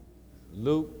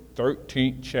Luke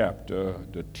 13th chapter,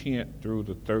 the 10th through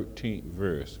the 13th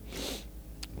verse.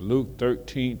 Luke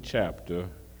 13th chapter,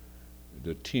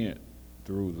 the 10th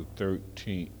through the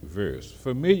 13th verse.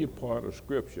 Familiar part of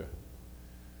Scripture.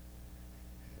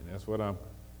 And that's what I'm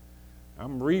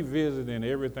revisiting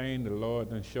everything the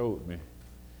Lord done showed me.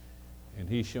 And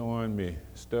He's showing me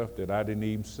stuff that I didn't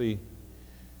even see.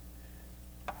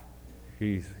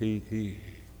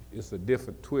 It's a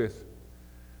different twist.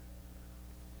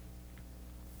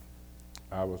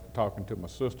 I was talking to my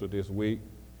sister this week,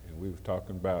 and we was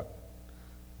talking about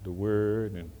the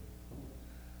Word, and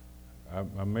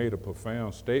I made a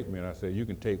profound statement. I said, you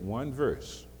can take one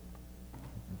verse,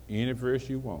 any verse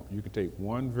you want. You can take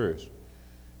one verse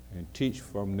and teach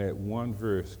from that one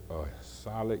verse a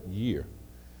solid year,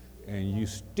 and you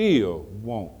still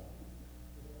won't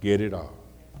get it all.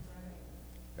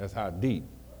 That's how deep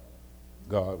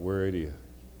God's Word is.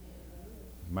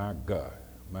 My God.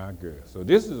 My girl. So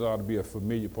this ought to be a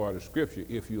familiar part of Scripture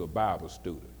if you're a Bible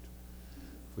student.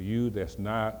 For you that's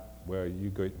not, well, you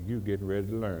getting ready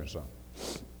to learn something.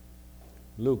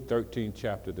 Luke 13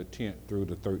 chapter, the 10th through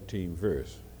the 13th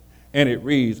verse. And it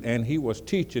reads, and he was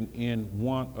teaching in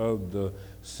one of the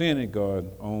synagogues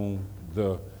on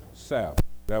the Sabbath.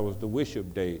 That was the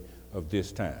worship day of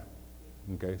this time.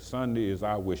 Okay, Sunday is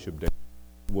our worship day.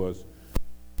 It was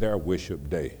their worship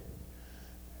day.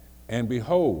 And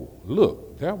behold,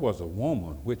 look, there was a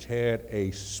woman which had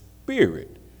a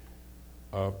spirit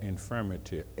of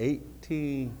infirmity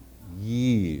 18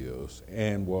 years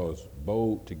and was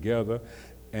bowed together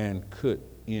and could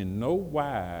in no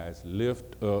wise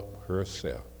lift up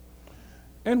herself.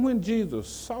 And when Jesus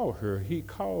saw her, he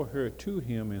called her to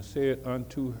him and said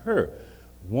unto her,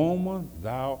 Woman,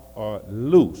 thou art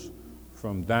loose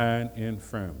from thine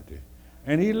infirmity.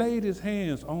 And he laid his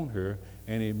hands on her,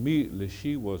 and immediately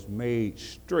she was made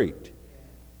straight.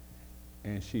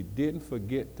 And she didn't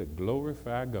forget to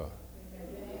glorify God.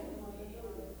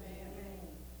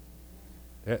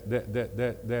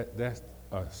 That's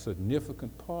a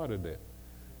significant part of that.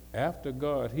 After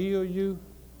God heal you,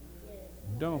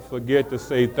 don't forget to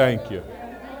say thank you.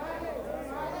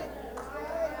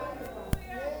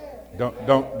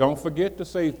 Don't forget to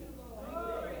say.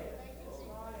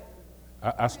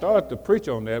 I started to preach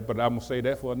on that, but I'm going to say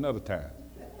that for another time.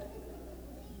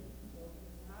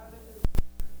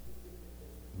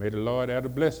 May the Lord add a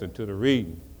blessing to the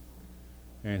reading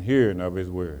and hearing of his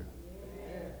word.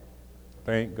 Amen.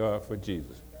 Thank God for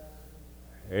Jesus.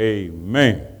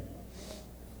 Amen.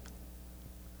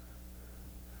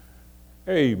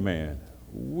 Amen.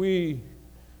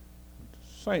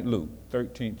 St. Luke,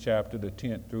 13th chapter, the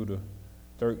 10th through the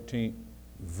 13th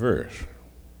verse.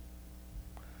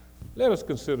 Let us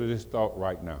consider this thought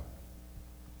right now.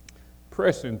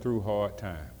 Pressing through hard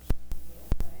times.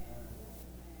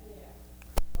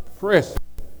 Pressing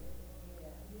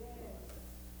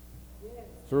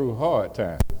through hard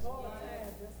times.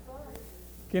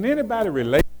 Can anybody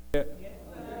relate to that?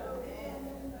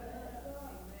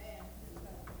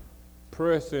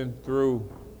 Pressing through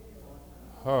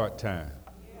hard times.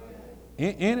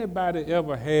 Anybody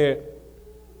ever had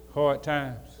hard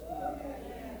times?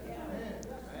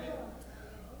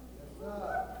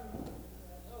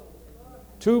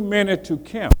 Too many to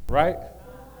count, right?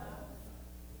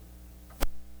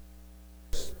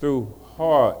 Through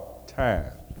hard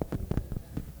times.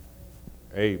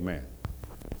 Amen.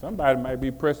 Somebody might be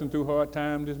pressing through hard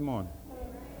times this morning.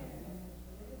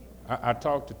 I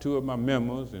talked to two of my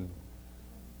members,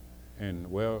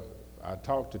 and well, I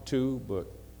talked to two, but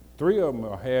three of them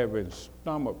are having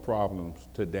stomach problems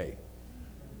today.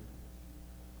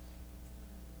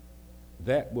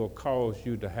 That will cause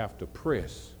you to have to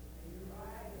press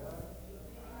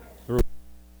through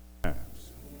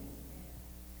times.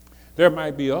 There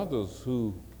might be others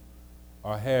who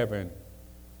are having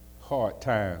hard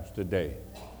times today,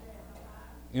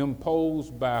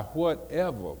 imposed by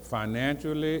whatever,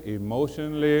 financially,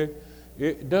 emotionally,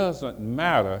 it doesn't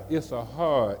matter. It's a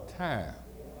hard time.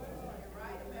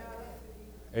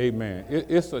 Amen.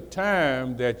 It's a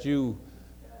time that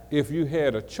if you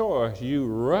had a choice, you'd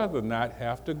rather not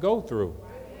have to go through.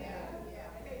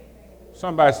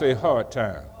 Somebody say hard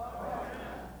time.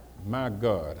 My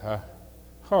God,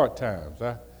 hard times.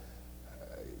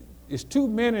 It's too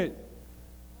many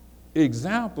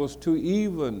examples to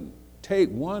even take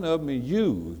one of them and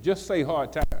use. Just say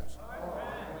hard times.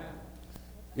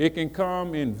 It can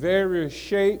come in various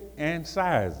shapes and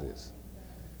sizes.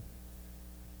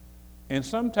 And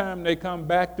sometimes they come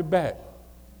back to back.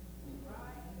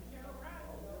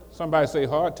 Somebody say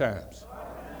hard times.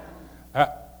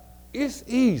 It's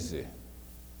easy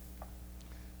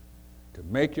to to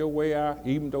make your way out,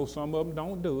 even though some of them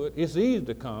don't do it. It's easy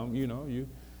to come, I'm going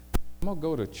to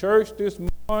go to church this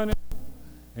morning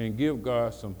and give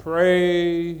God some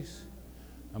praise.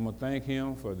 I'm going to thank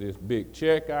him for this big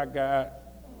check I got.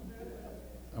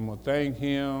 I'm going to thank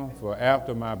him for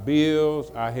after my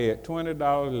bills, I had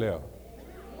 $20 left.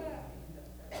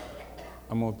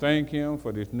 I'm going to thank him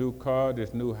for this new car,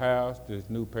 this new house, this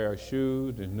new pair of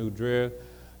shoes, this new dress.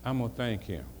 I'm going to thank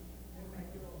him.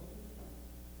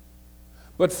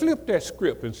 But flip that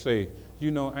script and say,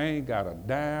 I ain't got a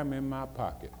dime in my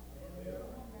pocket.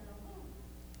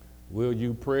 Will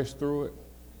you press through it?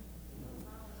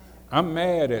 I'm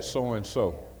mad at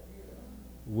so-and-so.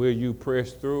 Will you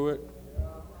press through it?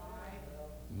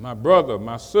 My brother,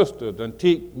 my sister done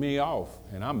ticked me off,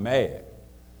 and I'm mad.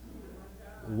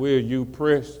 Will you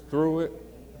press through it?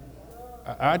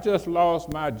 I just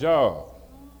lost my job.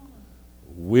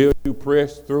 Will you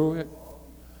press through it?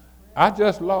 I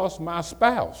just lost my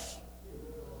spouse.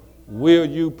 Will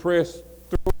you press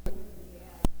through it?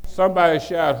 Somebody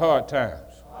shout hard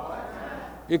times.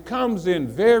 It comes in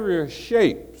various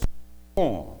shapes,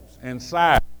 forms, and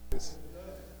sizes.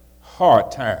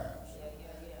 Hard times.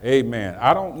 Amen.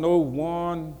 I don't know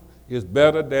one is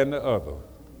better than the other.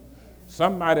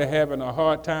 Somebody having a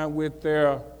hard time with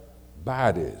their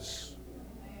bodies.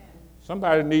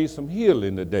 Somebody needs some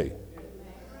healing today.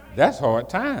 That's hard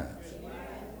times.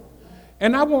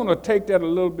 And I want to take that a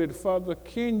little bit further.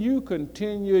 Can you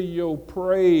continue your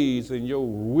praise and your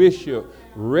worship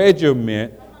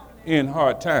regiment in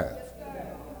hard times?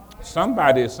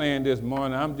 Somebody is saying this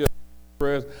morning, I'm just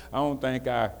I don't think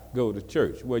I go to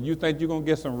church. Well, you think you're going to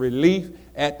get some relief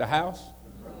at the house?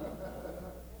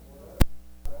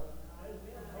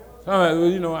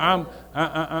 So,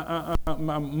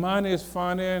 my money is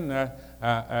funny, and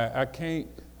I can't.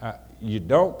 You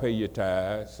don't pay your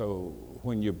tithes, so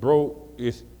when you're broke,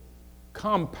 it's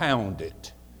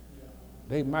compounded.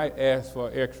 They might ask for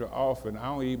an extra offering. I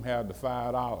don't even have the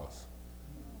 $5.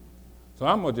 So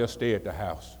I'm going to just stay at the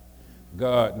house.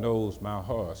 God knows my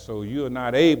heart. So you're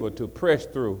not able to press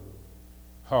through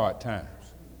hard times.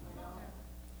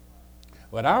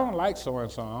 But I don't like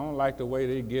so-and-so. I don't like the way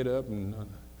they get up. And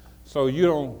so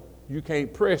you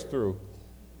can't press through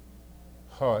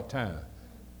hard times.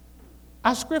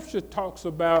 Our scripture talks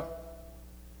about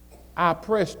I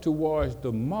press towards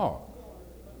the mark.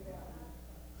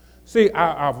 See,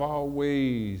 I've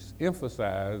always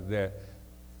emphasized that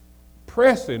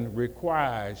pressing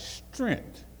requires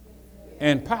strength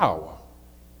and power.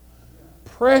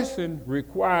 Pressing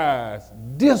requires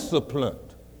discipline.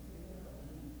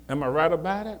 Am I right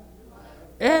about it?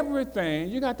 Everything,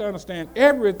 you got to understand,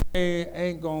 everything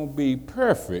ain't going to be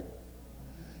perfect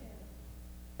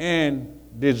and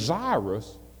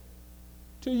desirous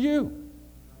to you.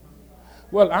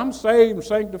 Well, I'm saved and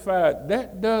sanctified.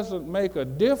 That doesn't make a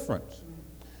difference.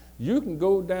 You can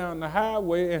go down the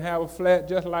highway and have a flat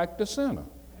just like the sinner.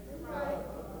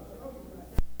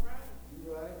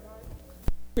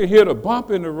 You can hit a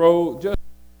bump in the road just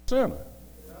like the sinner.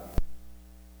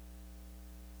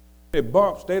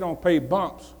 Bumps, they don't pay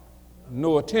bumps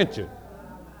no attention.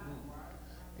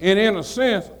 And in a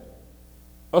sense,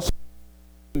 a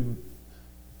sinner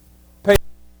pay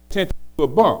attention to a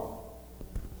bump.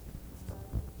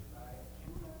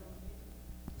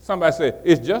 Somebody said,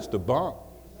 it's just a bump.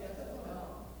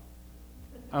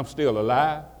 I'm still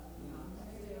alive.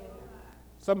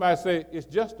 Somebody say, it's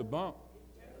just a bump,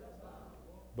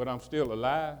 but I'm still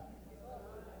alive.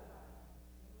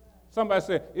 Somebody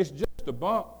say, it's just a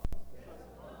bump.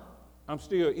 I'm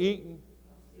still eating.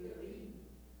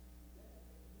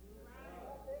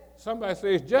 Somebody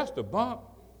say, it's just a bump.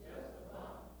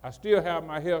 I still have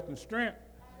my health and strength.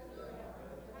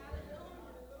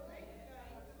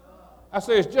 I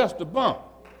say it's just a bump.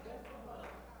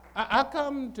 I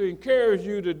come to encourage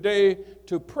you today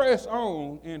to press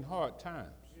on in hard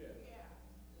times.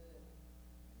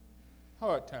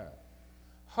 Hard times.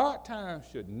 Hard times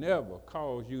should never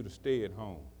cause you to stay at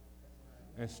home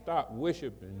and stop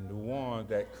worshiping the one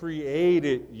that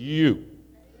created you.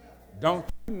 Don't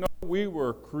you know we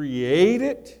were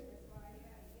created?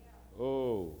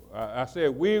 Oh, I said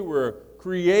we were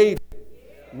created.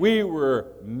 We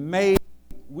were made.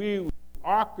 We were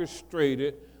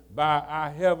orchestrated by our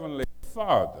Heavenly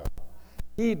Father.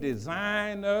 He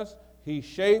designed us, He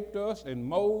shaped us and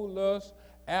molded us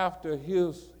after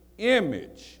His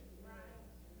image.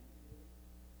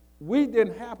 We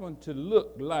didn't happen to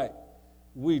look like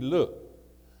we look.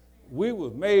 We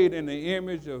were made in the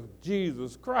image of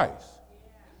Jesus Christ.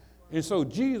 And so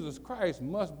Jesus Christ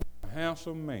must be a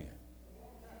handsome man.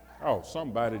 Oh,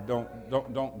 somebody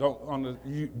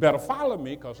you better follow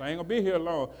me because I ain't going to be here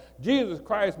long. Jesus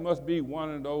Christ must be one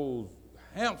of those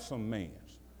handsome men.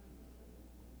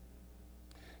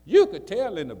 You could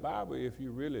tell in the Bible if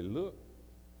you really look,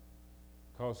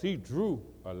 because he drew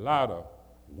a lot of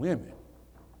women.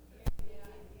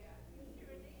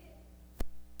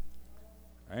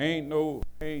 I ain't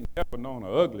never known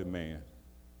an ugly man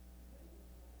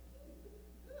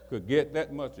could get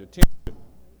that much attention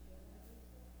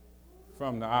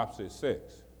from the opposite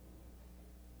sex.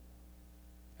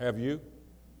 Have you?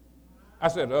 I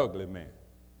said ugly man.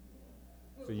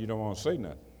 So you don't want to say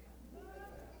nothing.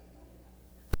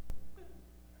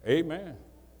 Amen.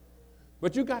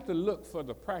 But you got to look for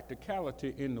the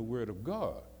practicality in the Word of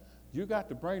God. You got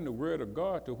to bring the Word of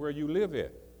God to where you live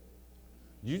at.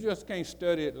 You just can't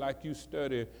study it like you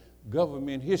study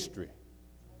government history.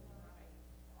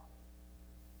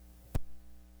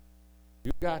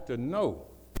 You got to know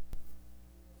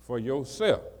for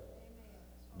yourself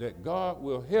that God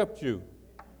will help you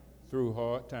through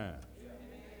hard times.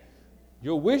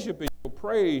 Your worship and your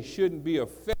praise shouldn't be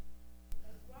affected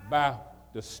by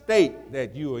the state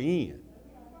that you are in.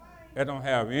 That don't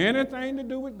have anything to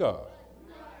do with God.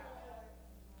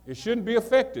 It shouldn't be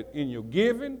affected in your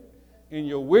giving, in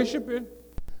your worshiping.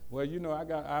 Well, you know,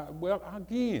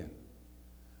 again,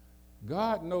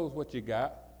 God knows what you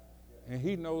got, and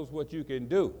he knows what you can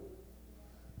do.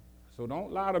 So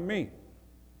don't lie to me.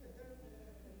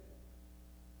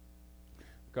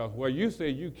 Because where you say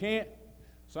you can't,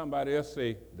 somebody else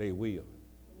say they will.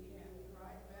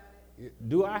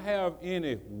 Do I have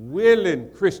any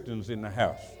willing Christians in the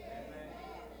house?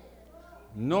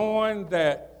 Knowing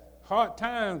that hard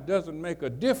times doesn't make a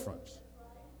difference,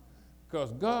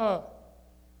 because God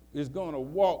is going to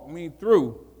walk me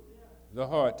through the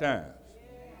hard times.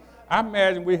 I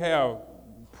imagine we have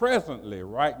presently,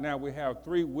 right now, we have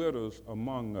 3 widows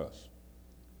among us.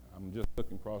 I'm just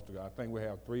looking across the, I think we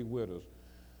have 3 widows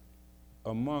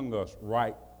among us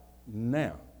right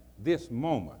now, this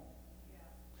moment.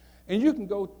 And you can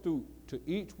go to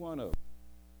each one of them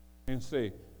and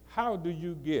say, how do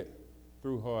you get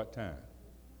through hard times?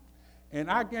 And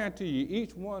I guarantee you,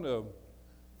 each one of them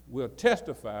will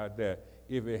testify that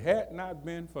if it had not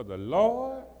been for the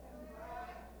Lord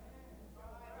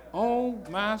on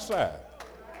my side,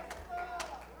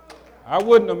 I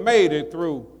wouldn't have made it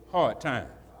through hard times.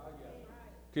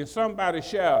 Can somebody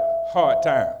shout hard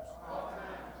times?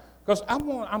 Because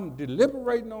I'm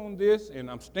deliberating on this, and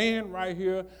I'm staying right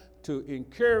here to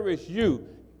encourage you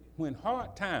when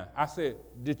hard times. I said,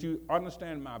 did you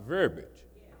understand my verbiage?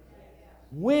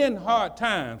 When hard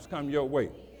times come your way,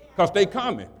 because they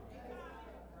coming.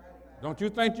 Don't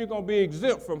you think you're going to be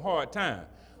exempt from hard times?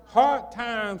 Hard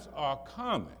times are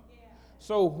coming.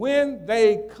 So when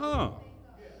they come,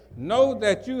 know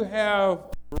that you have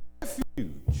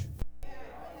refuge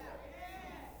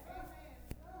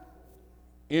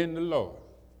in the Lord.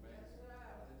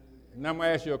 Now I'm going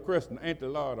to ask you a question. Ain't the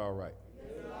Lord all right?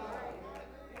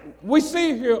 We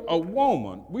see here a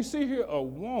woman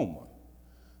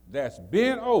that's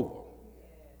bent over.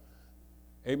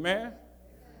 Amen?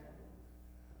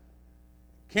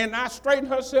 Cannot straighten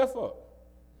herself up.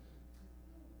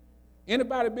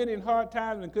 Anybody been in hard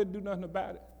times and couldn't do nothing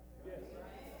about it?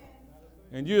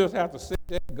 And you just have to sit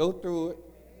there and go through it,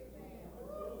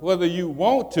 whether you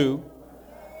want to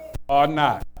or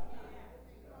not.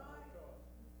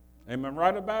 Am I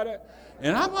right about it?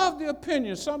 And I'm of the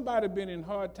opinion somebody been in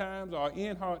hard times or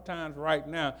in hard times right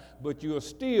now, but you're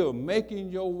still making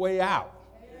your way out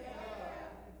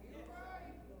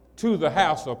to the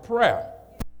house of prayer.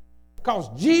 Because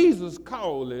Jesus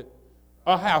called it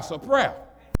a house of prayer.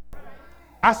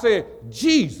 I said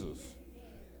Jesus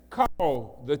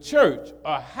called the church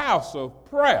a house of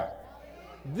prayer.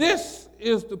 This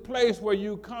is the place where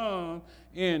you come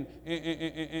and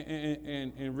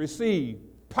receive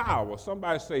power.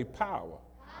 Somebody say power.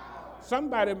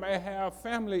 Somebody may have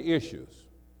family issues.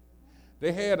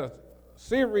 They had a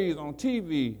series on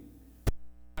TV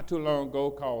not too long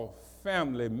ago called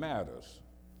Family Matters.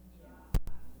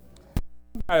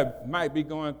 Somebody might be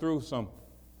going through some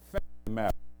family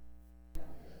matters.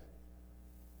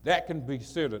 That can be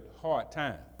considered hard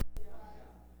time.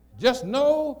 Just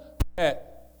know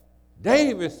that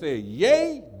David said,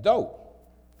 yea, though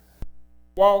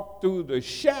walk through the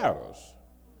shadows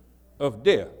of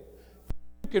death.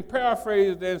 You can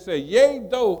paraphrase that and say, yea,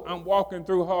 though I'm walking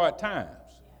through hard times,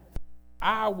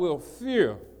 I will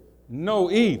fear no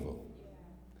evil.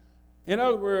 In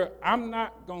other words, I'm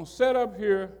not going to sit up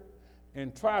here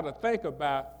and try to think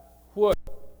about what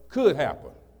could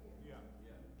happen.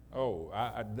 Oh,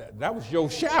 that was your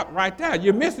shout right there.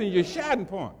 You're missing your shouting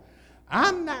point.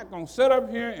 I'm not going to sit up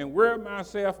here and worry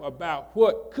myself about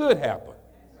what could happen.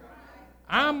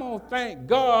 I'm going to thank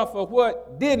God for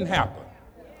what didn't happen.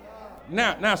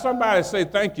 Now somebody say,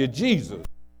 thank you, Jesus.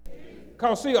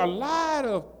 Because, see, a lot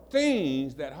of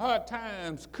things that hard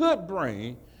times could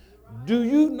bring, do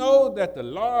you know that the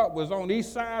Lord was on each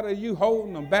side of you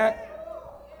holding them back?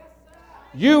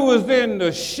 You was in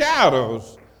the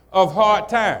shadows of hard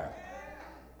times.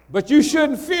 But you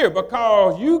shouldn't fear,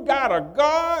 because you got a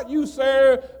God, you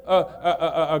serve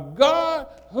a God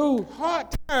who hard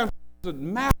times doesn't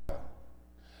matter.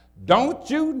 Don't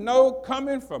you know,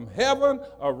 coming from heaven,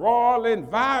 a royal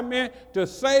environment to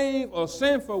save a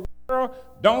sinful world,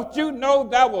 don't you know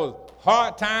that was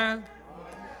hard time?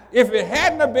 If it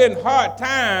hadn't have been hard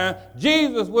time,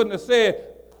 Jesus wouldn't have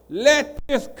said, let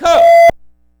this cup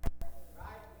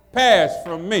pass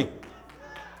from me.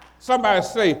 Somebody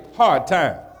say hard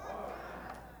time.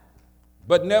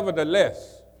 But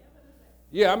nevertheless,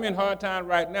 yeah, I'm in hard time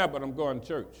right now, but I'm going to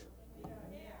church.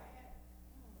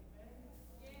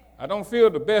 I don't feel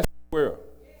the best in the world.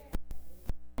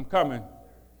 I'm coming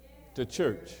to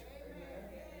church.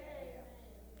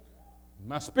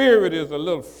 My spirit is a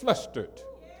little flustered,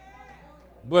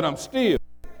 but I'm still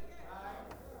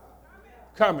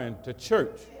coming to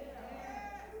church.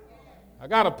 I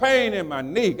got a pain in my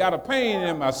knee, got a pain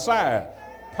in my side,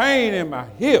 pain in my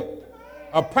hip,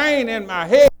 a pain in my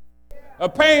head, a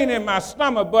pain in my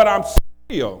stomach, but I'm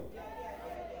still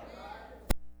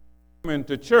coming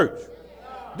to church.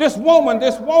 This woman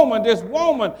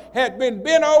had been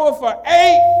bent over for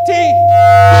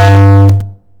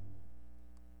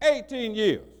 18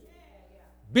 years.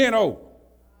 Bent over.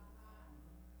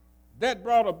 That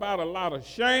brought about a lot of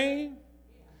shame.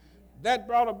 That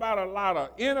brought about a lot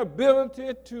of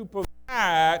inability to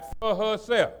provide for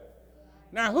herself.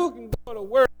 Now, who can go to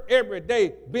work every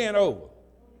day bent over?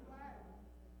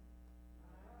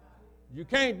 You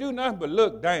can't do nothing but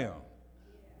look down.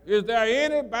 Is there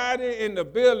anybody in the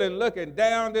building looking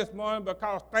down this morning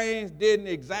because things didn't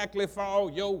exactly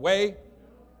fall your way?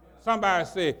 Somebody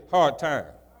say hard time.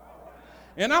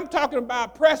 And I'm talking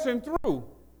about pressing through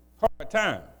hard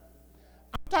time.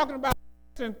 I'm talking about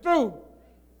pressing through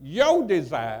your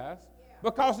desires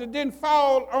because it didn't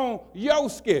fall on your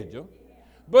schedule,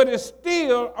 but it's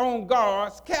still on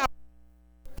God's calendar.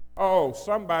 Oh,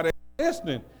 somebody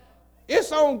listening.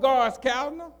 It's on God's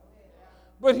calendar,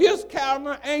 but his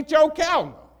calendar ain't your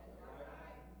calendar.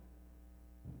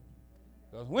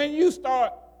 Because when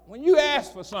you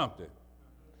ask for something,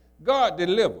 God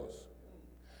delivers.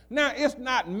 Now, it's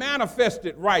not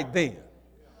manifested right then,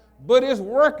 but it's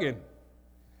working.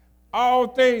 All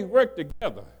things work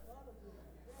together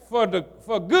for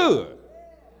good.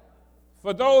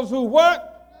 For those who what?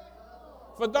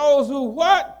 For those who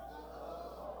what?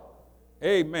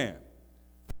 Amen.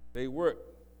 They work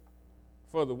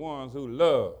for the ones who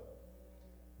love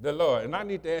the Lord. And I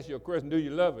need to ask you a question. Do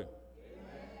you love him?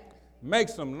 Amen. Make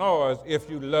some noise if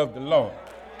you love the Lord.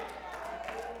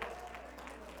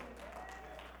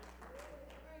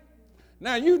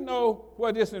 Now, you know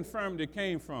where this infirmity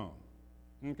came from.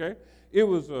 Okay? It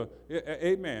was,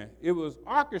 amen, it was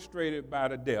orchestrated by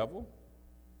the devil.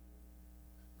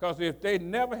 Because if they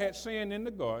never had sinned in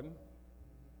the garden,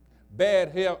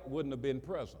 bad health wouldn't have been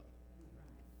present.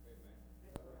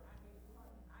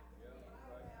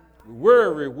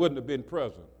 Worry wouldn't have been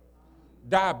present.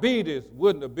 Diabetes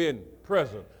wouldn't have been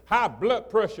present. High blood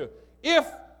pressure. If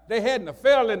they hadn't have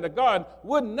fell in the garden,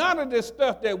 would none of this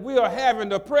stuff that we are having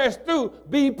to press through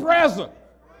be present?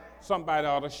 Somebody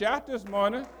ought to shout this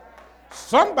morning.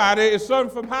 Somebody is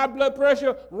suffering from high blood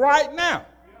pressure right now.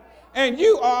 And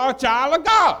you are a child of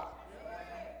God.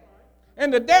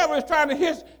 And the devil is trying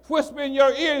to whisper in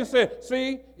your ear and say,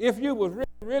 see, if you was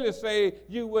really saved,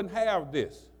 you wouldn't have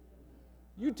this.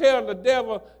 You tell the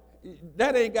devil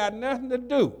that ain't got nothing to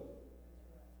do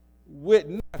with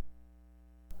nothing.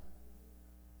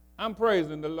 I'm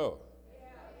praising the Lord.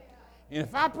 And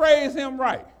if I praise him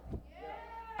right,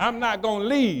 I'm not going to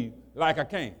leave like I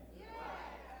came.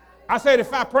 I said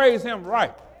if I praise him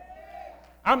right,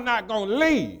 I'm not going to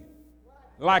leave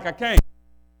like I came.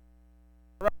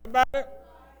 Right about it?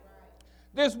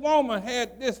 This woman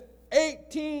had this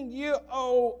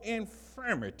 18-year-old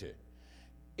infirmity.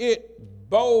 It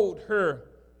bowed her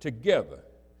together,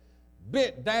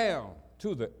 bent down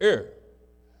to the earth.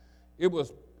 It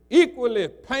was equally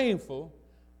painful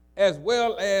as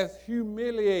well as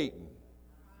humiliating.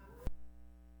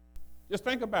 Just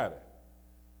think about it.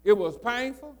 It was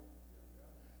painful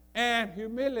and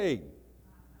humiliating.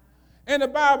 And the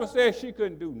Bible says she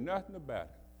couldn't do nothing about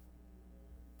it.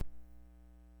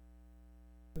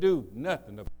 Do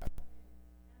nothing about it.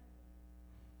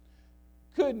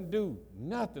 couldn't do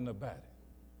nothing about it.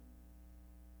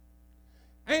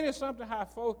 Ain't it something how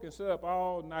folks can sit up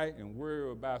all night and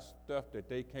worry about stuff that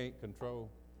they can't control?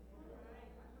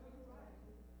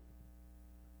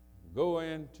 Go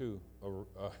into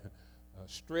a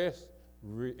stress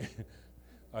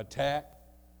attack,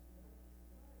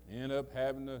 end up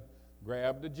having to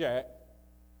grab the jack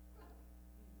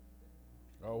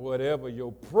or whatever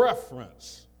your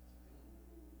preference.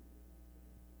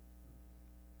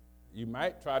 You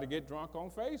might try to get drunk on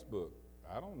Facebook.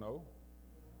 I don't know.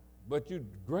 But you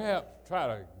try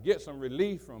to get some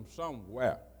relief from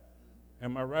somewhere.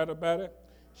 Am I right about it?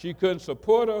 She couldn't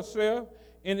support herself,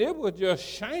 and it was just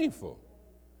shameful.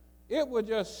 It was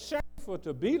just shameful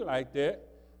to be like that.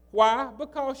 Why?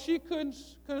 Because she couldn't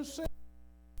conceal.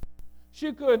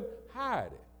 She couldn't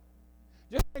hide it.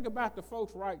 Just think about the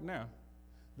folks right now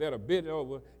that are bit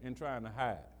over and trying to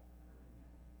hide.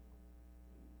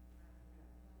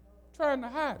 Trying to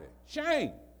hide it.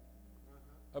 Shame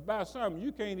about something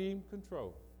you can't even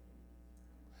control.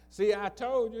 See, I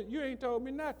told you, you ain't told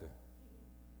me nothing.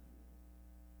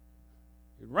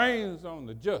 It rains on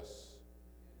the just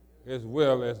as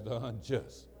well as the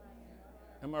unjust.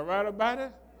 Am I right about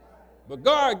it? But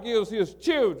God gives his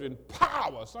children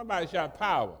power. Somebody shout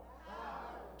power.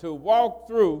 To walk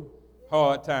through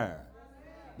hard times.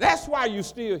 That's why you're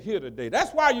still here today.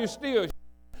 That's why you're still here.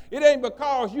 It ain't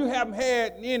because you haven't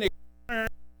had any.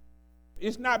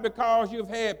 It's not because you've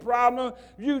had problems.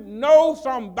 You know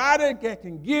somebody that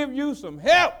can give you some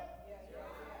help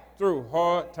through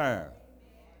hard times.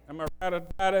 Am I right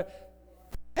about it?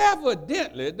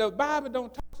 Evidently, the Bible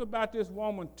don't talk about this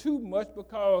woman too much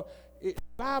because the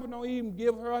Bible don't even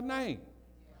give her a name.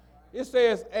 It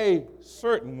says a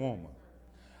certain woman.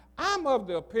 I'm of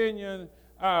the opinion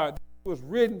it was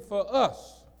written for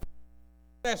us.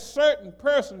 That certain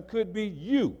person could be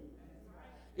you.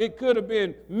 It could have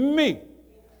been me.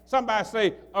 Somebody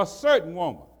say, a certain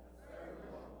woman.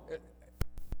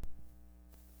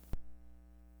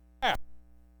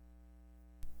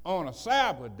 On a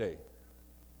Sabbath day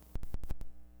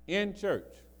in church.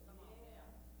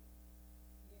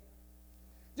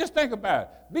 Just think about it.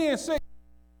 Being sick,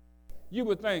 you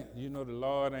would think, you know, the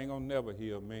Lord ain't going to never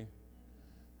heal me.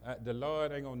 The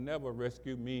Lord ain't going to never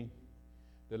rescue me.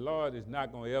 The Lord is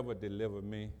not going to ever deliver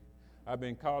me. I've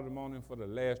been calling on him for the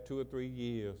last 2 or 3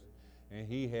 years, and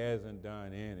he hasn't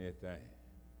done anything.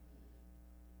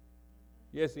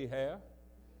 Yes, he has.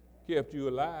 Kept you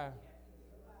alive.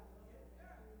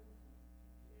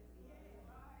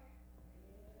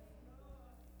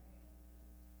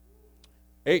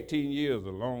 $18 years is a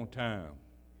long time.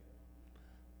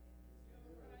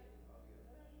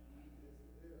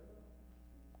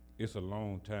 It's a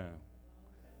long time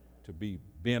to be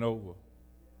bent over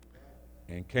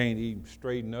and can't even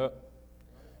straighten up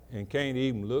and can't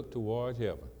even look towards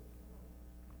heaven.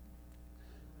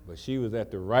 But she was at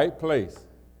the right place.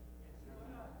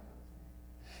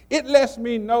 It lets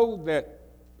me know that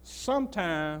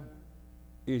sometime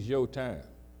is your time.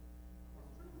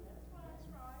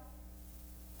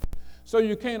 So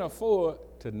you can't afford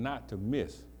to not to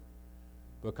miss,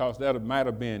 because that might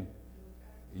have been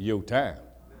your time.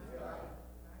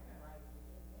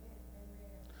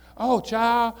 Oh,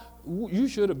 child, you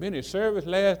should have been in service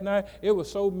last night. It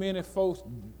was so many folks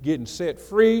getting set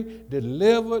free,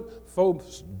 delivered.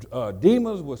 Folks,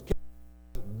 demons was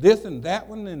this and that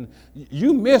one, and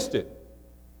you missed it.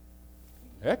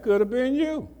 That could have been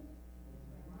you.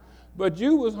 But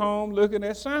you was home looking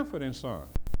at Sanford and Son.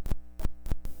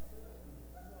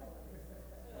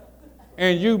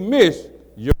 And you missed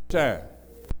your time.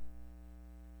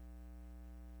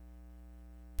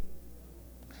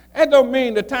 That don't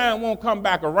mean the time won't come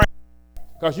back around,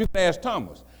 because you can ask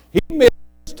Thomas. He missed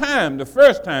his time the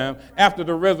first time after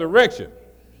the resurrection.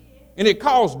 And it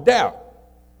caused doubt.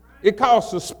 It caused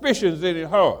suspicions in his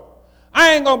heart.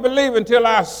 I ain't going to believe until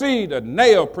I see the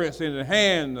nail prints in his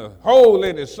hand, the hole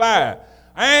in his side.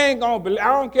 I ain't going to believe.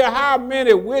 I don't care how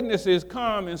many witnesses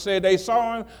come and say they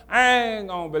saw him. I ain't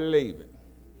going to believe it.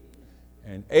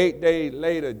 And 8 days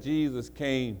later, Jesus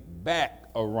came back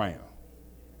around.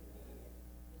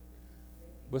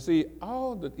 But see,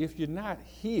 if you're not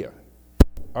here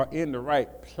or in the right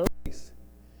place,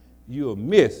 you'll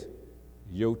miss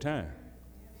your time.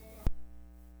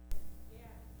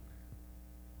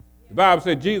 The Bible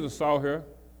said Jesus saw her,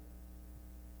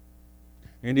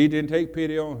 and he didn't take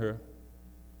pity on her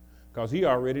because he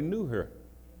already knew her.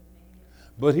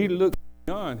 But he looked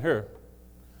beyond her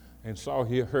and saw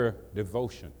her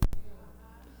devotion,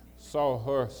 saw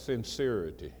her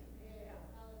sincerity,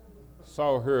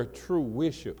 saw her true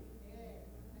worship,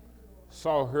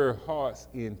 saw her heart's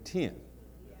intent.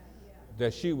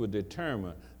 that she was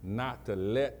determined not to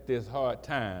let this hard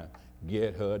time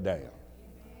get her down.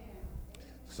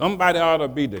 Somebody ought to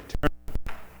be determined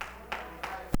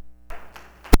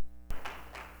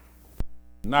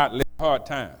not let hard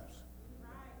times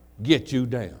get you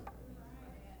down.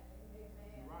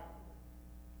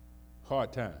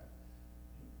 Hard time.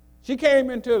 She came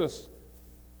into the,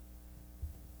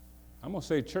 I'm going to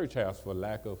say church house for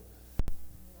lack of,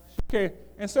 she came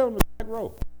and sat on the back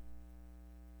row.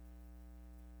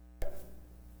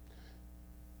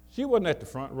 She wasn't at the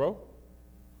front row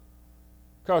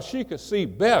because she could see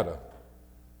better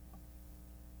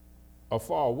or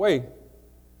far away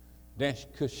than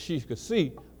she could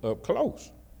see up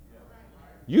close.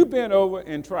 You bent over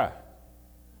and try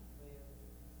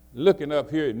looking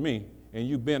up here at me, and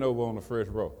you bent over on the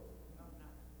first row.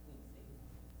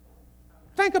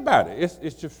 Think about it.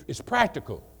 It's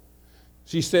practical.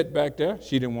 She sat back there.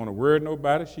 She didn't want to worry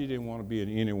nobody. She didn't want to be in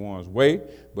anyone's way,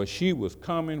 but she was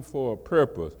coming for a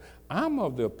purpose. I'm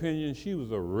of the opinion she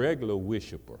was a regular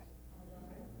worshiper.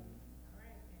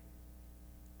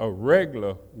 A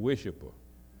regular worshiper.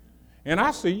 And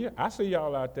I see you. I see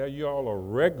y'all out there. You all are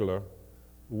regular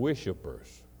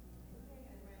worshipers.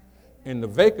 And the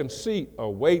vacant seat are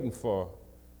waiting for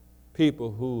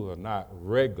people who are not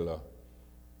regular.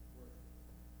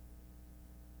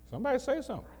 Somebody say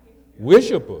something.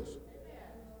 Worshipers.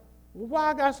 Well, why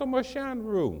I got so much shine in the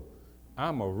room?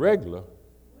 I'm a regular.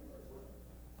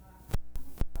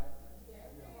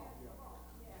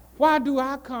 Why do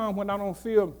I come when I don't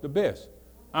feel the best?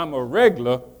 I'm a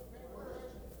regular.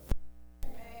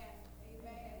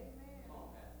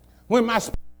 When my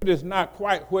spirit is not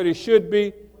quite what it should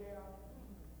be,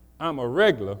 I'm a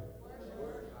regular.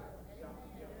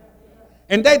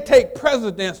 And they take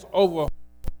precedence over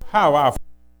how I feel.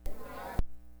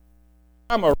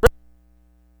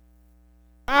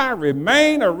 I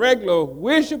remain a regular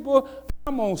worshiper.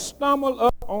 I'm going to stumble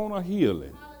up on a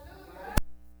healing.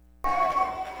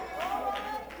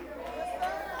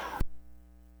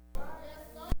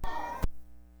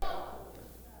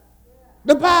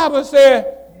 The Bible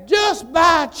said, just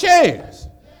by chance,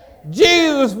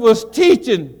 Jesus was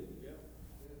teaching,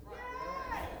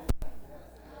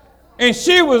 and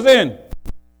she was in.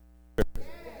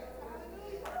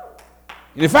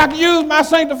 And if I can use my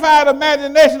sanctified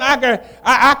imagination,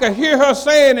 I can hear her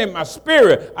saying in my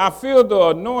spirit, I feel the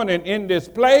anointing in this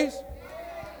place,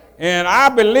 and I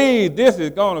believe this is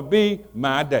going to be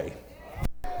my day.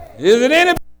 Is it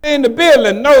anybody in the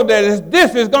building know that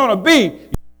this is going to be?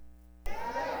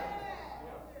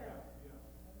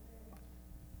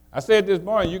 I said this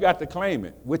morning, you got to claim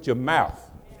it with your mouth.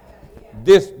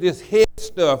 This head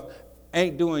stuff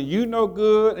ain't doing you no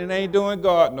good and ain't doing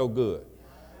God no good.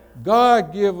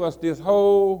 God give us this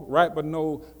hole right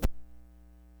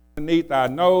beneath our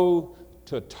nose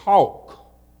to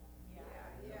talk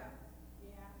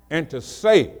and to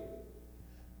say.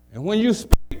 And when you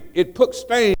speak, it puts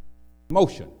things in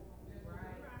motion.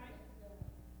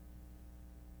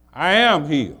 I am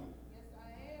healed.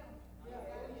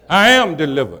 I am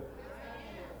delivered.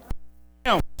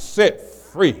 I am set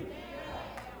free.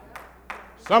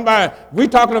 Somebody, we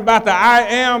talking about the I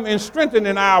am and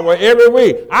strengthening hour every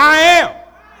week. I am.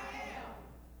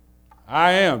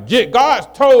 I am.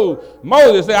 God told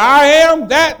Moses, I am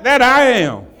that I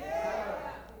am.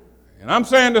 And I'm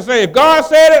saying to say, if God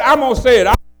said it, I'm going to say it.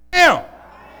 I am.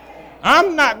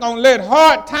 I'm not going to let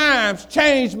hard times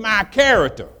change my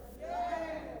character.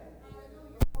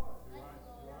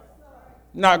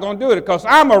 Not going to do it because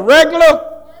I'm a regular.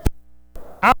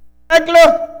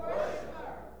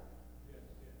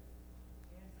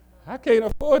 I can't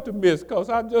afford to miss because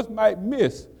I just might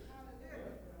miss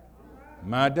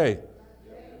my day.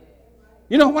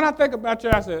 You know, when I think about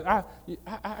you, I said,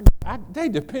 they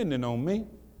depending on me.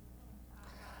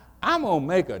 I'm going to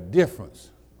make a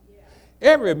difference.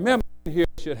 Every member here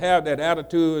should have that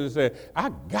attitude and say, I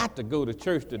got to go to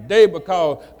church today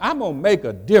because I'm going to make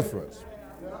a difference.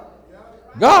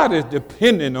 God is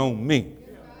depending on me.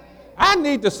 I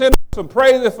need to send some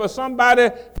praises for somebody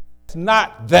that's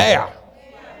not there.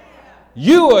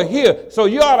 You are here, so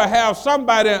you ought to have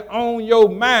somebody on your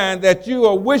mind that you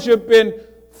are worshiping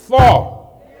for.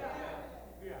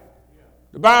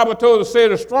 The Bible told us to say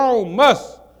the strong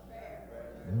must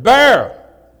bear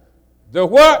the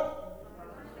what?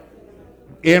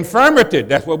 Infirmity.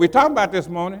 That's what we're talking about this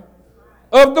morning.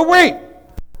 Of the weak.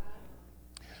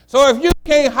 So if you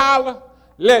can't holler,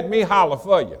 let me holler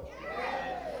for you.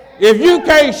 If you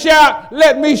can't shout,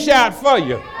 let me shout for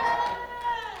you.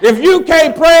 If you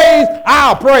can't praise,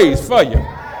 I'll praise for you.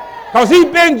 Because he's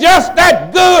been just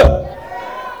that good.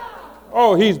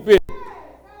 Oh, he's been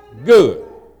good.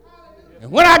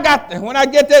 And when I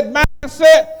get that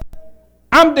mindset,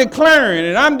 I'm declaring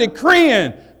and I'm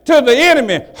decreeing to the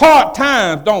enemy, hard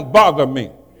times don't bother me.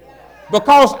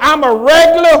 Because I'm a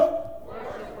regular.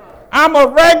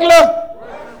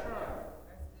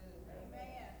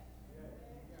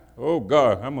 Oh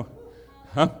God,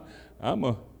 I'm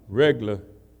a regular.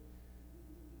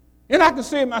 And I can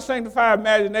see in my sanctified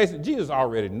imagination, Jesus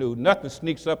already knew. Nothing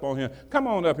sneaks up on him. Come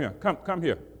on up here. Come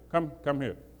here. Come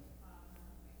here.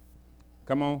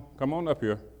 Come on up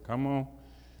here. Come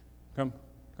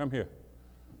here.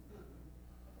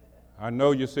 I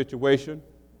know your situation.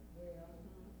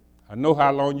 I know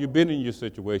how long you've been in your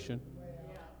situation.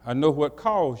 I know what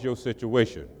caused your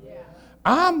situation.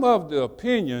 I'm of the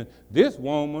opinion this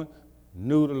woman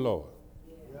knew the Lord.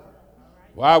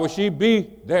 Why would she be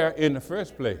there in the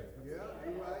first place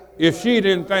if she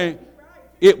didn't think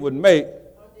it would make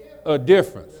a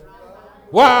difference?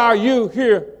 Why are you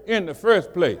here in the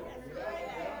first place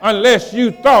unless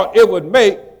you thought it would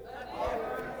make?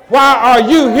 Why are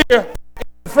you here in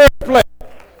the first place?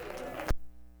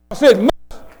 I said,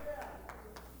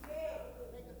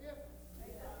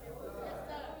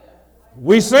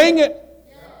 we sing it.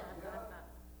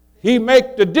 He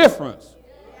make the difference.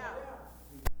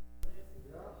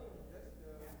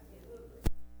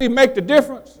 He make the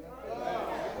difference?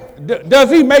 Does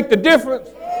he make the difference?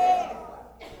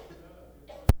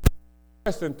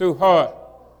 Pressing through hard.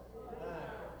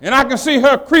 And I can see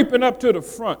her creeping up to the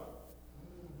front.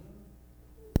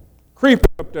 Creeping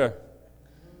up there.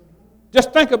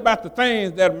 Just think about the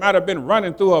things that might have been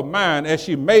running through her mind as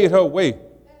she made her way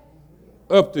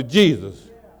up to Jesus.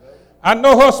 I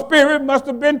know her spirit must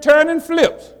have been turning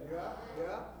flips.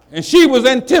 And she was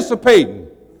anticipating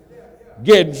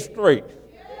getting straight.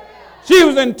 She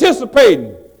was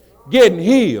anticipating getting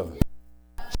healed.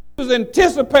 She was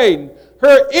anticipating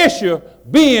her issue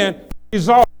being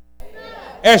resolved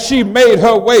as she made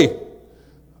her way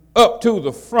up to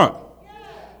the front.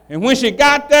 And when she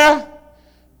got there,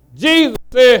 Jesus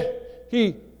said,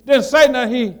 he didn't say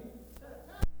nothing.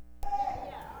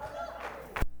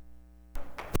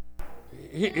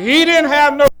 He didn't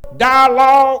have no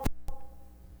dialogue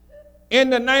in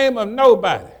the name of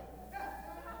nobody.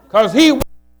 Because he was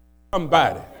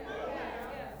somebody.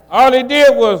 All he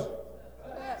did was,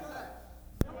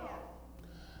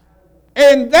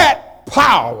 and that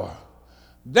power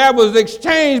that was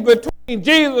exchanged between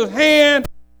Jesus' hand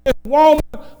and this woman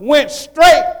went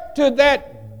straight to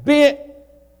that bent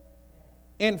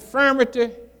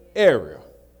infirmity area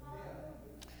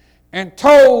and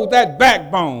told that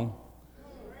backbone,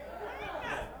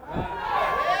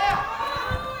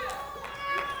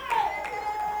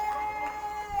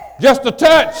 just a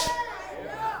touch.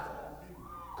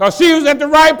 Because she was at the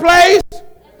right place,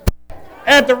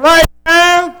 at the right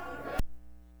time.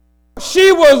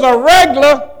 She was a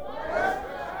regular.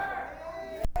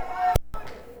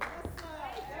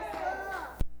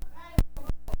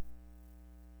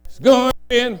 It's going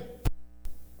in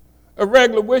a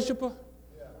regular worshiper.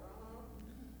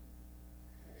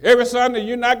 Every Sunday,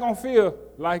 you're not going to feel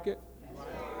like it.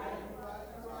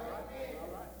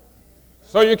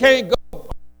 So you can't go.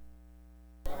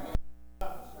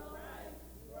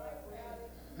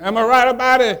 Am I right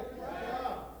about it?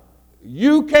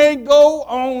 You can't go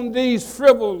on these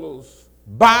frivolous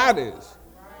bodies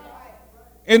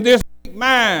in this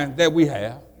mind that we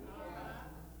have.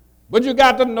 But you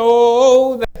got to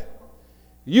know that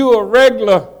you are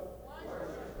regular.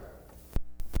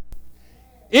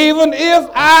 Even if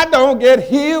I don't get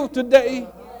healed today,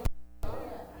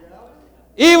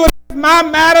 even if my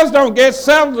matters don't get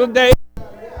settled today,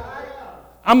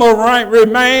 I'm going to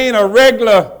remain a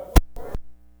regular.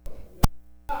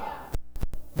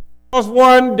 Because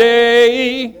one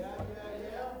day,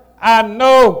 I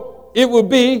know it will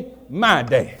be my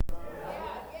day.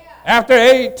 After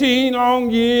 18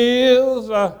 long years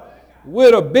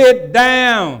with a bit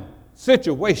down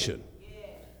situation.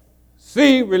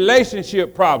 See,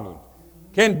 relationship problems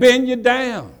can bend you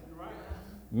down.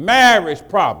 Marriage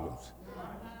problems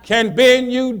can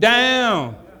bend you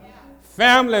down.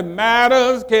 Family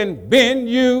matters can bend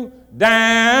you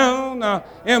down.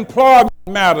 Employment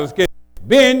matters can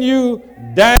bend you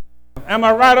down. Am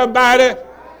I right about it?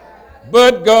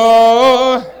 But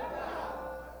God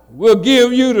will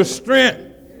give you the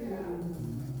strength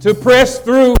to press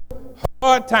through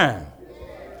hard times.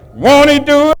 Won't he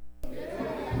do it?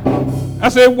 I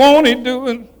said, won't he do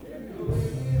it?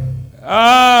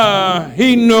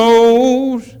 He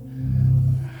knows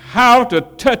how to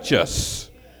touch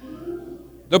us.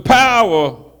 The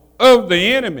power of the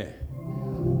enemy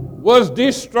was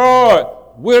destroyed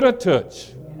with a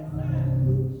touch.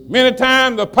 Many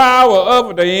times the power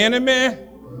of the enemy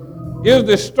is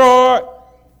destroyed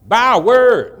by a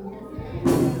word.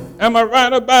 Am I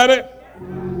right about it?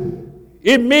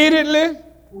 Immediately,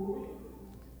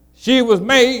 she was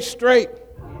made straight.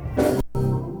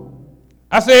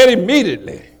 I said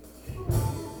immediately.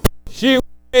 She was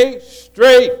made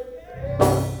straight.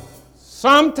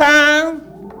 Sometimes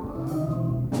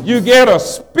you get a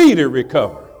speedy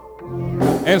recovery.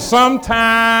 And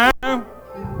sometimes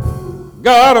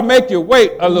God will make you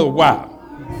wait a little while.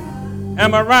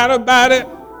 Am I right about it?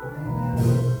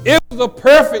 It was a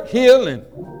perfect healing.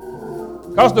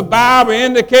 Because the Bible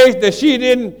indicates that she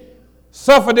didn't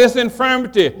suffer this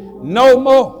infirmity no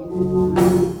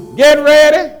more. Get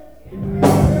ready.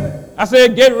 I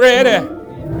said, get ready.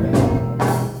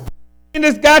 And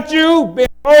it's got you been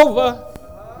over.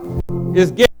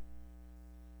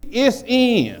 It's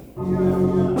in.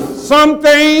 Some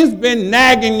things been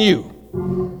nagging you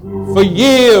for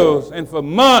years and for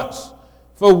months,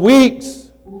 for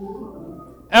weeks.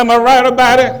 Am I right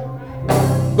about it?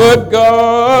 But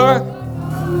God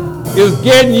is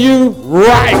getting you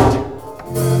right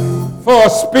for a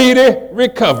speedy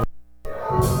recovery.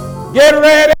 Get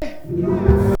ready.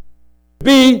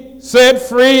 Be set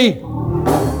free.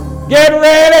 Get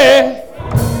ready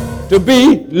to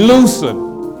be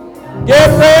loosened. Get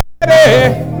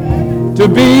ready to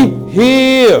be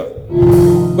healed.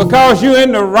 Because you're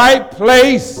in the right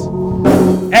place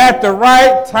at the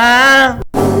right time,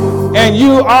 and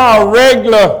you are a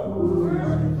regular.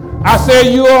 I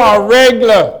said you are a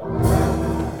regular.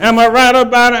 Am I right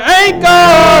about it? Ain't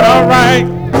God all right?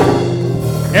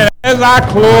 And as I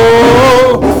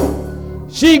close,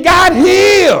 she got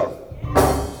healed,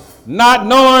 not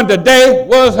knowing today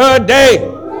was her day.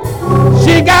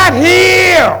 She got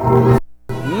healed,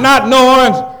 not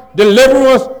knowing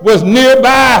deliverance was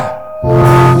nearby.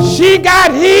 She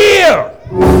got healed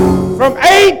from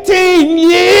 18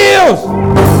 years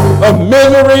of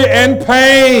misery and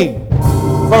pain,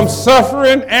 from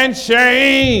suffering and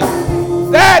shame.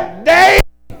 That day,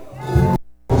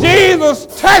 Jesus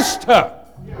touched her.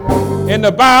 And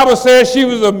the Bible says she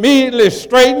was immediately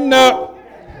straightened up,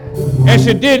 and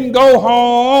she didn't go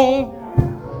home.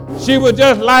 She was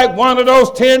just like one of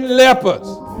those 10 lepers.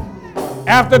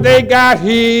 After they got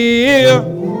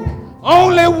healed,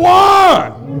 only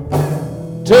one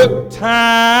took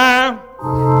time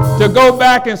to go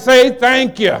back and say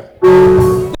thank you.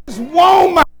 This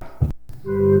woman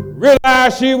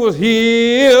realized she was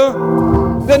healed.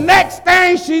 The next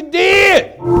thing she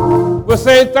did was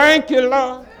say, thank you,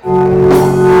 Lord.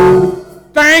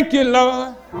 Thank you,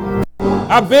 Lord.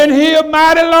 I've been here a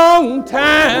mighty long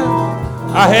time.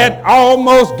 I had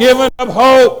almost given up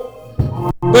hope.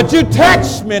 But you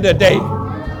touched me today.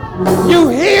 You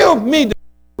healed me.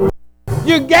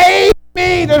 You gave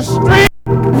me the strength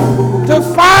to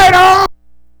fight on.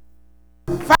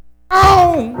 Fight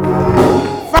on.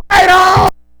 Fight on.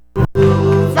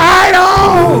 Fight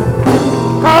on.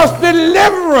 Because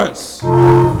deliverance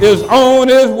is on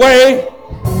his way.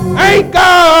 Ain't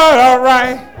God all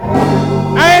right?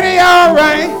 Ain't he all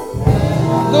right?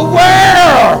 The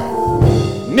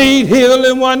world need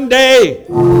healing one day.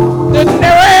 The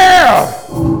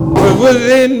world was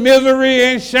in misery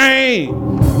and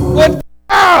shame. But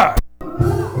God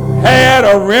had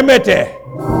a remedy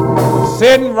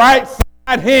sitting right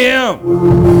beside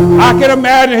him. I can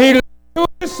imagine he looked to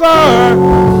his son,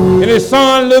 and his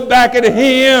son looked back at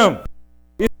him.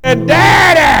 He said,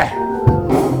 Daddy,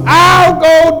 I'll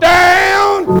go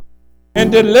down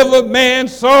and deliver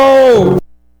man's soul.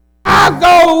 I'll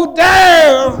go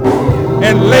down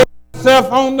and lay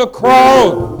myself on the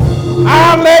cross.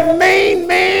 I'll let mean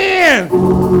men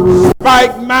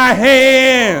spike my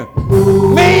hand.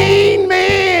 Mean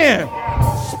men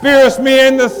pierce me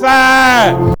in the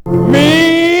side.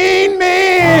 Mean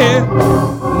men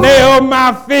nail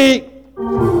my feet,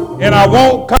 and I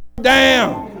won't come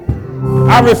down.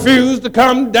 I refuse to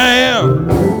come down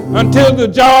until the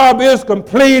job is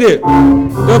completed.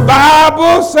 The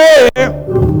Bible said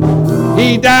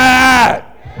he died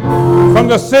from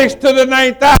the 6th to the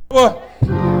 9th hour.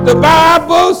 The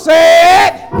Bible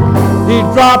said he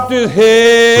dropped his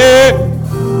head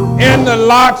in the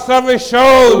locks of his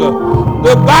shoulder.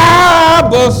 The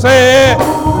Bible said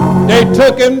they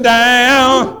took him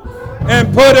down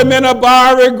and put him in a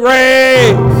borrowed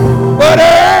grave. But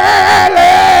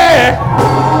early,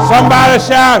 somebody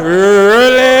shout,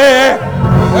 early,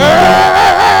 early,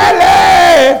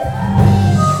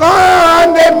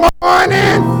 Sunday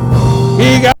morning,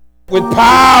 he got up with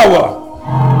power.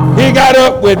 He got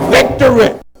up with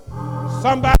victory.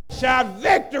 Somebody shout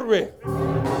victory.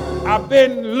 I've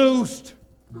been loosed.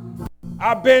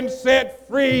 I've been set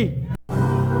free.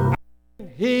 I've been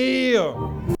healed.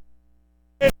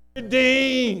 I've been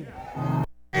redeemed.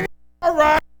 Ain't it all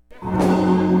right?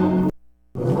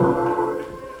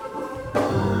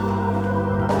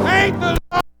 Ain't the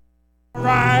Lord all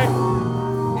right?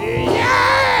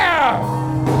 Yeah!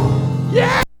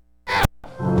 Yeah!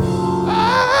 Oh,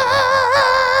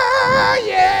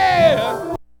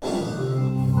 yeah!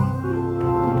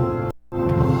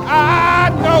 I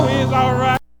know he's all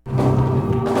right.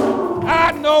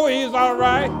 I know he's all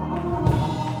right.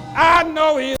 I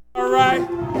know he's all right.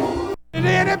 Is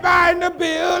anybody in the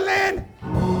building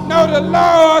know the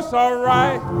Lord's all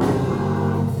right?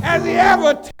 Has he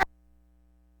ever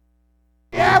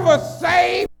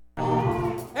saved?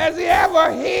 Has he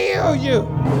ever healed you?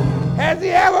 Has he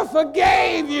ever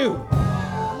forgave you?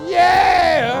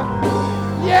 Yeah.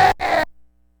 Yeah.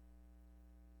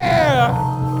 Yeah.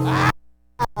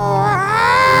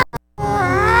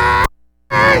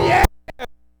 Yeah.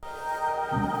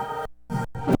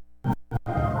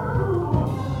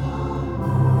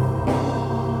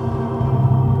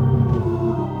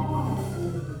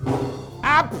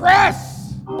 I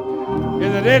press.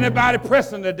 Is it anybody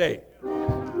pressing today?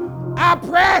 I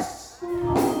press.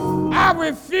 I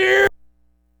refuse.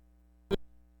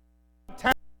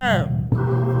 Time.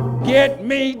 Get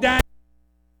me down.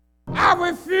 I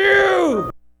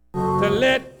refuse to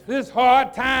let this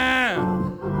hard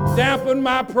time dampen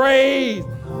my praise.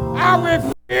 I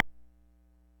refuse.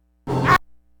 I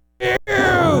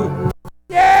refuse.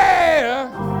 Yeah.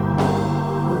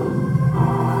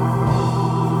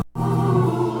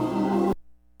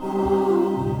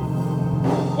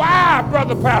 Why,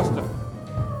 brother pastor?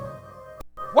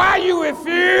 Why you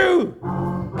refuse?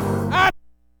 I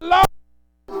lost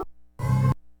my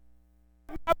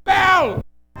battle.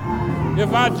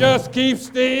 If I just keep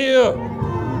still,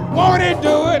 won't he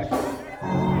do it?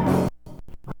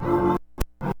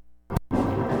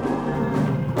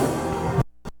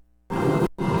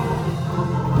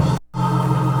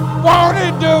 Won't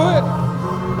he do it?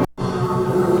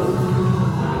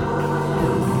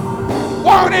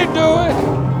 Won't he do it?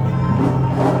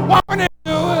 Won't he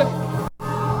do it?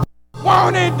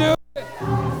 Won't he do it?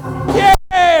 Yeah!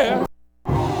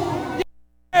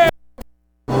 Yeah!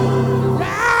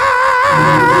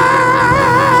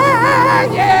 Ah,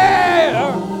 yeah!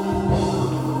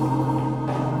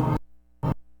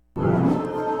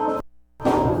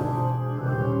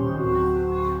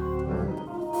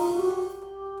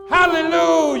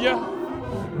 Hallelujah!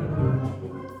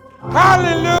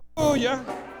 Hallelujah!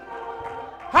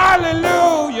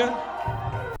 Hallelujah!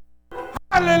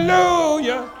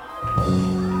 Hallelujah!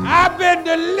 I've been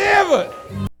delivered.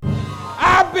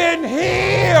 I've been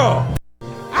healed.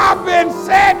 I've been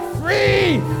set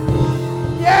free.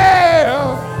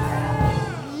 Yeah.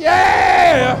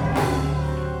 Yeah.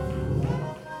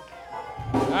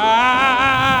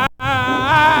 I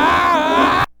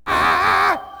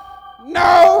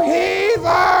know he's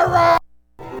all right.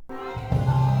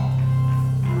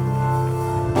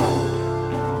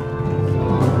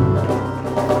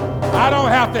 I don't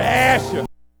have to ask you.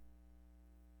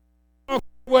 I don't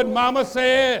care what mama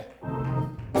said.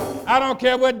 I don't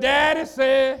care what daddy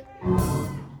said.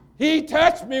 He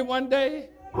touched me one day.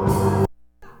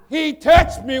 He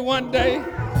touched me one day.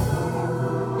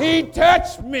 He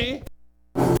touched me.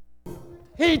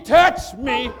 He touched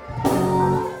me.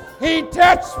 He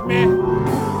touched me.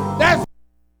 That's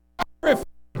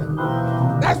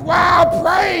why I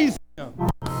praise him.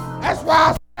 That's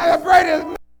why I celebrate his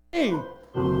name.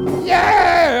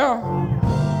 Yeah.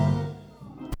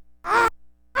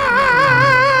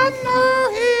 I know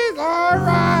he's all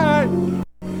right.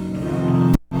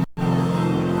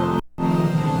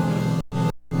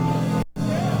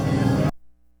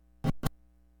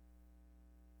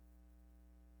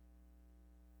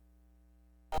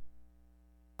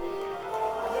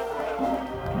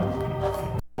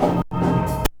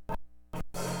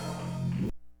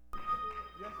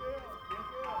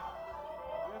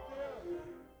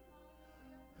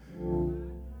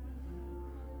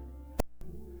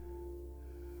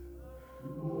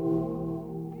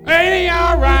 Ain't he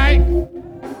all right?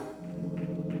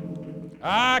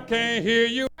 I can't hear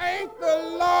you. Ain't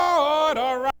the Lord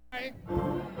all right?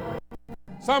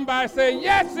 Somebody say,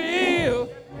 yes, he is.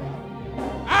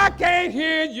 I can't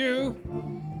hear you.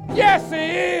 Yes, he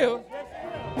is.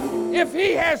 If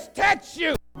he has touched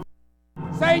you,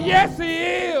 say, yes, he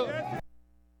is.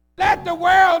 Let the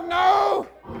world know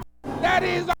that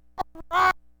he's all right.